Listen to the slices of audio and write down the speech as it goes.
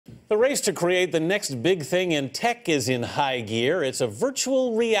The race to create the next big thing in tech is in high gear. It's a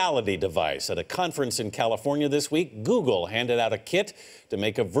virtual reality device. At a conference in California this week, Google handed out a kit to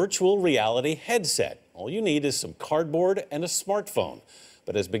make a virtual reality headset. All you need is some cardboard and a smartphone.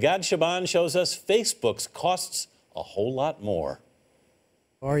 But as Bigad Shaban shows us, Facebook's costs a whole lot more.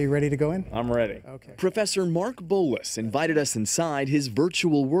 Are you ready to go in? I'm ready. Okay. Professor Mark Bolus invited us inside his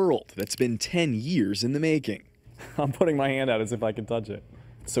virtual world that's been 10 years in the making. I'm putting my hand out as if I could touch it.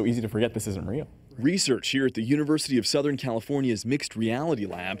 It's so easy to forget this isn't real. Research here at the University of Southern California's Mixed Reality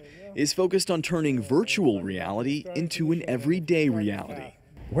Lab is focused on turning virtual reality into an everyday reality.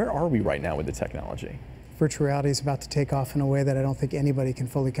 Where are we right now with the technology? Virtual reality is about to take off in a way that I don't think anybody can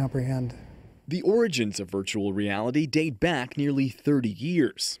fully comprehend. The origins of virtual reality date back nearly 30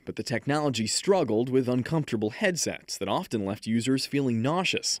 years, but the technology struggled with uncomfortable headsets that often left users feeling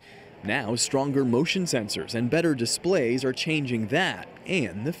nauseous. Now, stronger motion sensors and better displays are changing that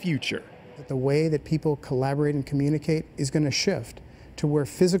and the future. The way that people collaborate and communicate is going to shift to where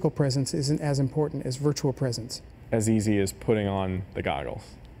physical presence isn't as important as virtual presence. As easy as putting on the goggles.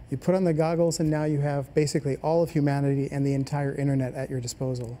 You put on the goggles and now you have basically all of humanity and the entire internet at your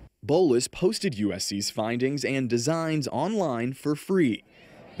disposal. Bolus posted USC's findings and designs online for free.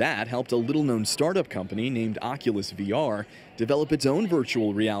 That helped a little-known startup company named Oculus VR develop its own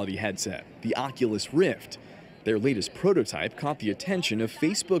virtual reality headset, the Oculus Rift. Their latest prototype caught the attention of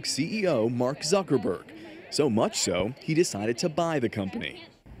Facebook CEO Mark Zuckerberg. So much so, he decided to buy the company.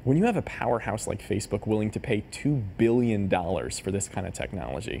 When you have a powerhouse like Facebook willing to pay $2 billion for this kind of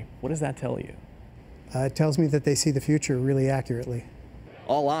technology, what does that tell you? It tells me that they see the future really accurately.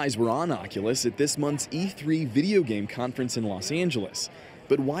 All eyes were on Oculus at this month's E3 video game conference in Los Angeles.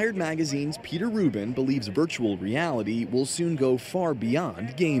 But Wired Magazine's Peter Rubin believes virtual reality will soon go far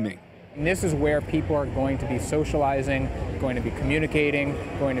beyond gaming. And this is where people are going to be socializing, going to be communicating,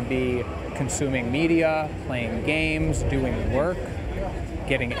 going to be consuming media, playing games, doing work,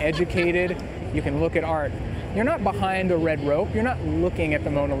 getting educated. You can look at art. You're not behind a red rope. You're not looking at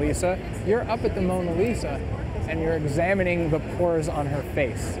the Mona Lisa. You're up at the Mona Lisa and you're examining the pores on her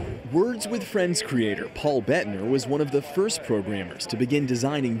face. Words with Friends creator Paul Bettner was one of the first programmers to begin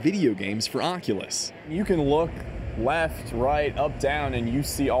designing video games for Oculus. You can look left, right, up, down, and you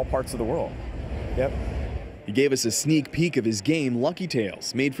see all parts of the world. Yep. He gave us a sneak peek of his game Lucky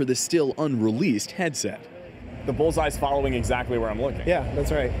Tales, made for the still unreleased headset. The bullseye's following exactly where I'm looking. Yeah,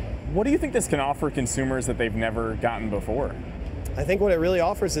 that's right. What do you think this can offer consumers that they've never gotten before? I think what it really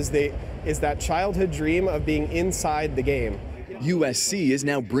offers is that childhood dream of being inside the game. USC is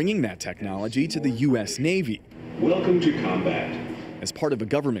now bringing that technology to the U.S. Navy. Welcome to combat. As part of a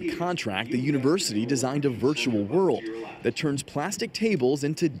government contract, the university designed a virtual world that turns plastic tables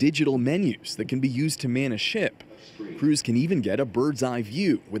into digital menus that can be used to man a ship. Crews can even get a bird's eye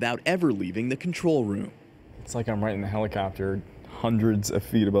view without ever leaving the control room. It's like I'm right in the helicopter, hundreds of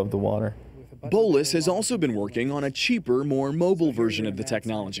feet above the water. Bolus has also been working on a cheaper, more mobile version of the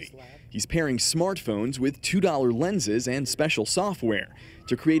technology. He's pairing smartphones with $2 lenses and special software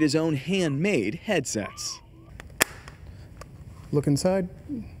to create his own handmade headsets. Look inside.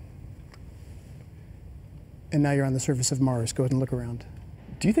 And now you're on the surface of Mars. Go ahead and look around.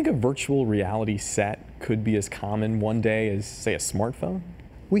 Do you think a virtual reality set could be as common one day as, say, a smartphone?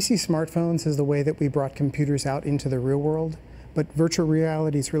 We see smartphones as the way that we brought computers out into the real world. But virtual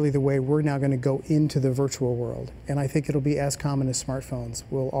reality is really the way we're now going to go into the virtual world. And I think it'll be as common as smartphones.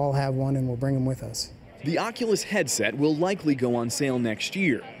 We'll all have one and we'll bring them with us. The Oculus headset will likely go on sale next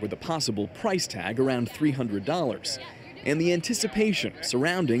year, with a possible price tag around $300. And the anticipation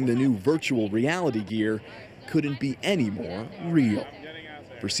surrounding the new virtual reality gear couldn't be any more real.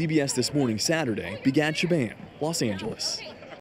 For CBS This Morning Saturday, Bigad Shaban, Los Angeles.